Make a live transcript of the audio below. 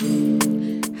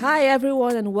Hi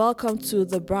everyone and welcome to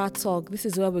the Bra Talk. This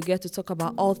is where we get to talk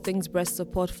about all things breast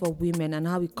support for women and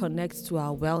how we connect to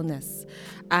our wellness.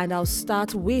 And I'll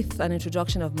start with an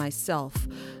introduction of myself.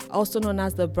 Also known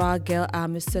as the Bra Girl,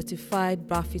 I'm a certified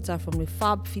bra fitter from the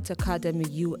Fab Fit Academy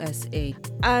USA.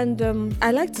 And I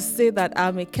like to say that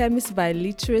I'm a chemist by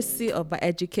literacy or by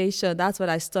education. That's what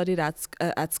I studied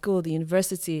at school, the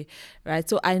university, right?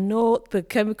 So I know the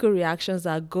chemical reactions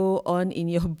that go on in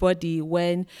your body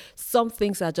when some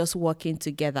things are just working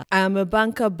together. I am a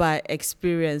banker by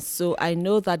experience, so I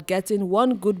know that getting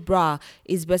one good bra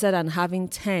is better than having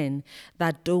 10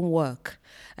 that don't work.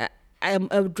 I am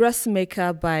a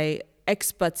dressmaker by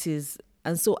expertise,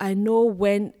 and so I know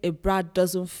when a bra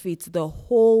doesn't fit, the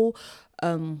whole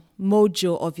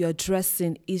mojo of your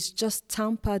dressing is just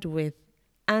tampered with.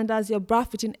 And as your bra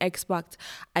fitting expert,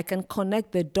 I can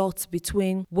connect the dots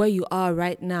between where you are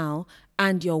right now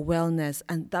and your wellness.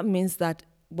 And that means that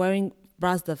wearing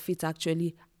bras that fit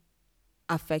actually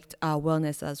affect our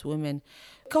wellness as women.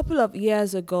 A couple of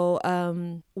years ago,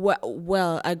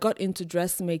 I got into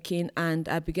dressmaking and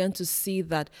I began to see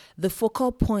that the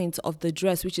focal point of the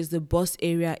dress, which is the bust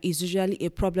area, is usually a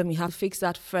problem. You have to fix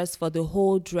that first for the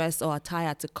whole dress or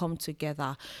attire to come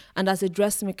together. And as a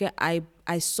dressmaker, I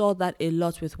saw that a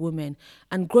lot with women.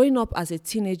 And growing up as a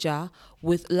teenager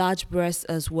with large breasts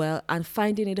as well and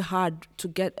finding it hard to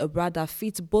get a bra that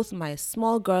fits both my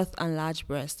small girth and large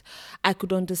breast, I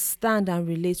could understand and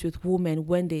relate with women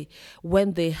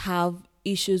when they have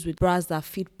issues with bras that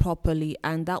fit properly.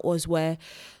 And that was where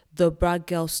the Bra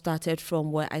Girl started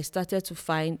from, where I started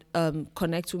to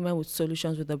connect women with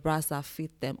solutions with the bras that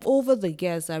fit them. Over the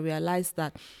years, I realized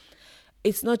that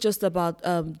it's not just about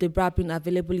the bra being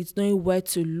available, it's knowing where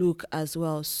to look as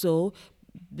well. So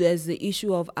there's the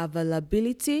issue of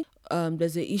availability.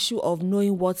 There's the issue of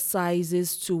knowing what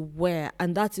sizes to wear.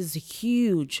 And that is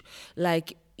huge.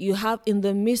 Like you have in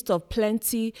the midst of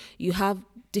plenty, you have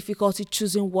difficulty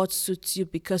choosing what suits you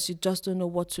because you just don't know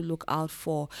what to look out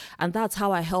for. And that's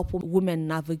how I help women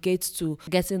navigate to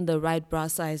getting the right bra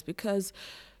size, because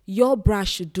your bra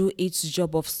should do its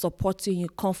job of supporting you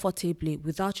comfortably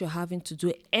without you having to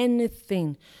do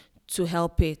anything to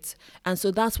help it. And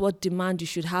so that's what demand you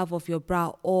should have of your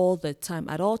bra all the time.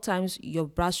 At all times, your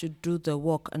bra should do the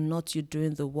work and not you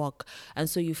doing the work. And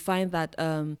so you find that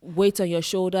weight on your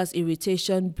shoulders,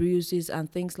 irritation, bruises,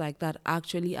 and things like that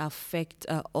actually affect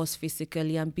us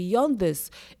physically. And beyond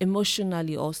this,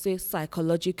 emotionally or say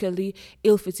psychologically,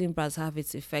 ill-fitting bras have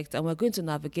its effect. And we're going to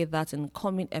navigate that in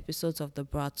coming episodes of the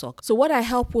Bra Talk. So what I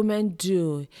help women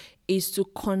do is to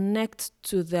connect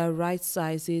to their right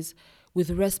sizes with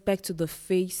respect to the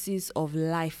phases of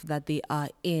life that they are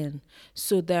in.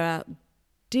 So there are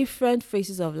different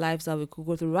phases of lives that we could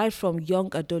go through, right from young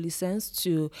adolescence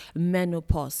to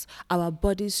menopause. Our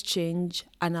bodies change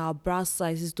and our bra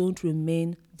sizes don't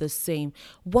remain the same.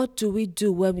 What do we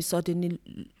do when we suddenly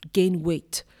gain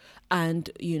weight? And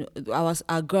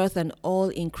our girth and all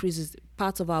increases,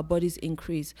 parts of our bodies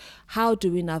increase. How do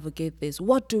we navigate this?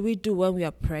 What do we do when we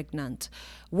are pregnant?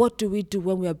 What do we do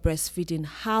when we are breastfeeding?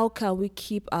 How can we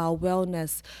keep our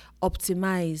wellness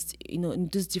optimized, in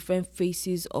these different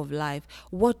phases of life?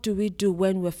 What do we do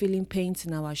when we're feeling pains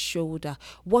in our shoulder?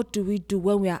 What do we do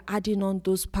when we are adding on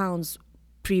those pounds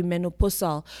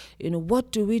premenopausal?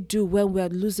 What do we do when we are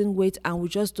losing weight and we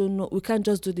just don't know, we can't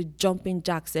just do the jumping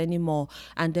jacks anymore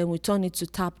and then we turn it to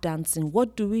tap dancing?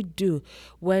 What do we do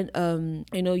when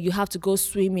you have to go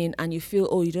swimming and you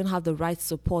feel, you don't have the right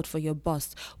support for your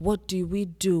bust? What do we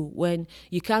do when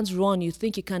you can't run, you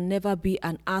think you can never be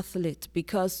an athlete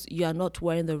because you are not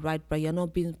wearing the right bra, you're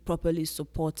not being properly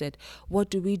supported?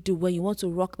 What do we do when you want to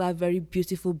rock that very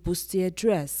beautiful bustier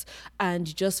dress and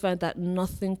you just find that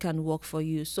nothing can work for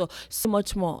you? So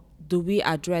much more do we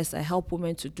address. I help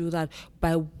women to do that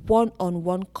by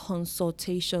one-on-one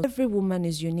consultation. Every woman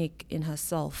is unique in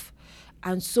herself.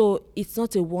 And so it's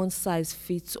not a one size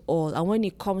fits all. And when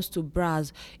it comes to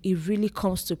bras, it really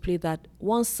comes to play that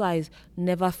one size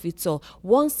never fits all.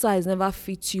 One size never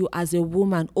fits you as a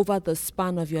woman over the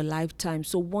span of your lifetime.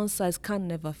 So one size can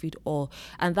never fit all.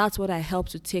 And that's what I help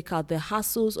to take out the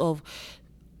hassles of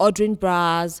ordering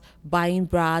bras, buying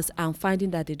bras, and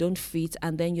finding that they don't fit,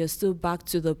 and then you're still back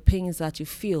to the pains that you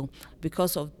feel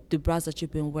because of the bras that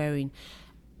you've been wearing.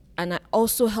 And I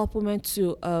also help women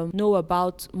to know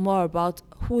more about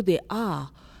who they are,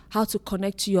 how to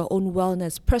connect to your own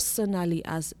wellness personally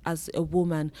as a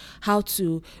woman, how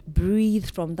to breathe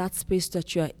from that space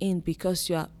that you're in, because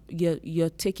you're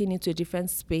taking into a different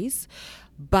space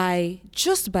by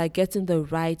getting the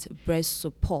right breast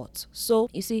support. So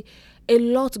you see, A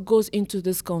lot goes into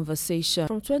this conversation.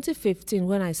 From 2015,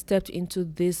 when I stepped into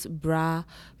this bra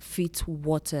fit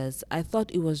waters, I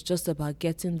thought it was just about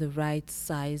getting the right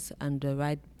size and the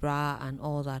right bra and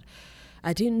all that.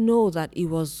 I didn't know that it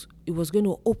was going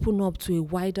to open up to a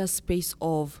wider space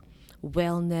of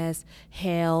wellness,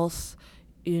 health,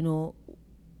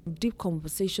 deep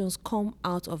conversations come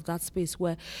out of that space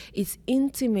where it's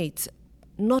intimate,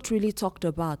 not really talked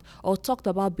about, or talked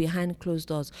about behind closed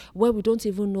doors, where we don't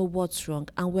even know what's wrong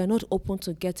and we're not open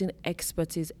to getting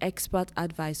expert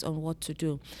advice on what to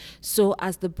do. So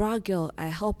as the bra girl, I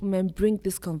help men bring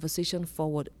this conversation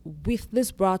forward with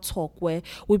this bra talk, where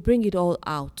we bring it all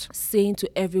out, saying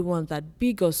to everyone that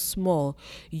big or small,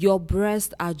 your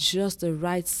breasts are just the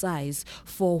right size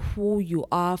for who you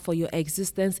are, for your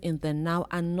existence in the now,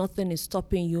 and nothing is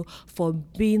stopping you from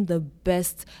being the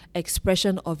best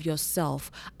expression of yourself,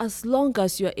 as long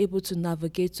as you're able to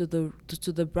navigate to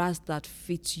the bras that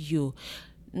fit you.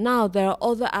 Now, there are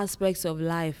other aspects of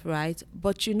life, right?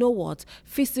 But you know what?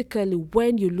 Physically,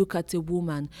 when you look at a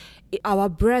woman, our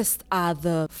breasts are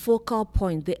the focal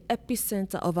point, the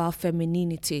epicenter of our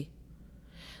femininity.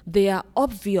 They are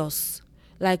obvious.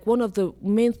 Like one of the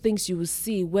main things you will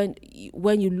see when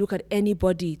you look at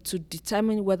anybody to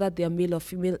determine whether they are male or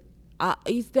female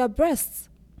is their breasts.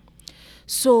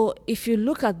 So if you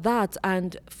look at that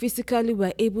and physically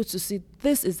we're able to see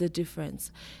this is the difference,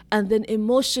 and then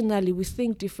emotionally we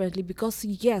think differently, because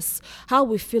yes, how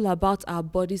we feel about our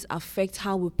bodies affect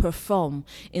how we perform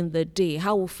in the day.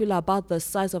 How we feel about the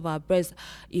size of our breasts,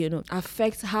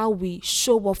 affects how we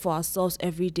show up for ourselves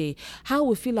every day. How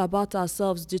we feel about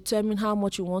ourselves determine how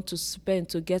much we want to spend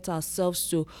to get ourselves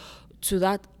to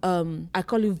that I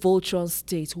call it Voltron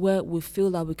state, where we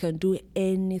feel that we can do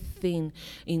anything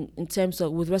in terms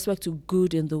of, with respect to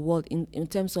good in the world, in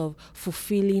terms of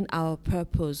fulfilling our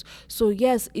purpose. So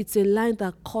yes, it's a line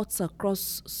that cuts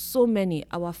across so many: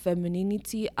 our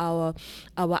femininity, our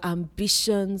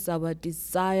ambitions, our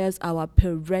desires, our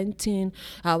parenting,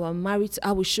 our marriage,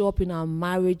 how we show up in our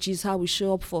marriages, how we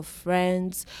show up for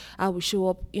friends, how we show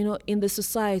up in the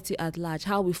society at large,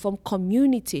 how we form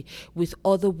community with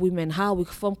other women, how we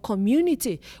form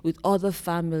community with other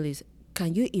families.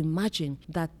 Can you imagine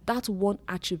that one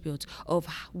attribute of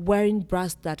wearing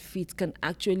bras that fit can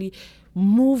actually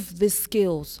move the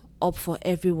scales up for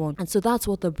everyone? And so that's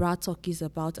what the Bra Talk is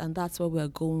about, and that's where we're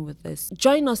going with this.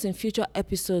 Join us in future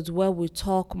episodes where we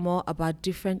talk more about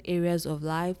different areas of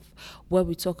life, where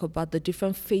we talk about the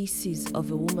different phases of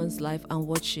a woman's life and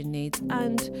what she needs,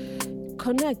 and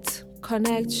connect,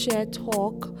 share,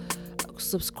 talk,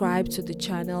 subscribe to the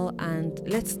channel, and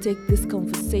let's take this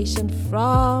conversation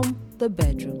from the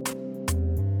bedroom.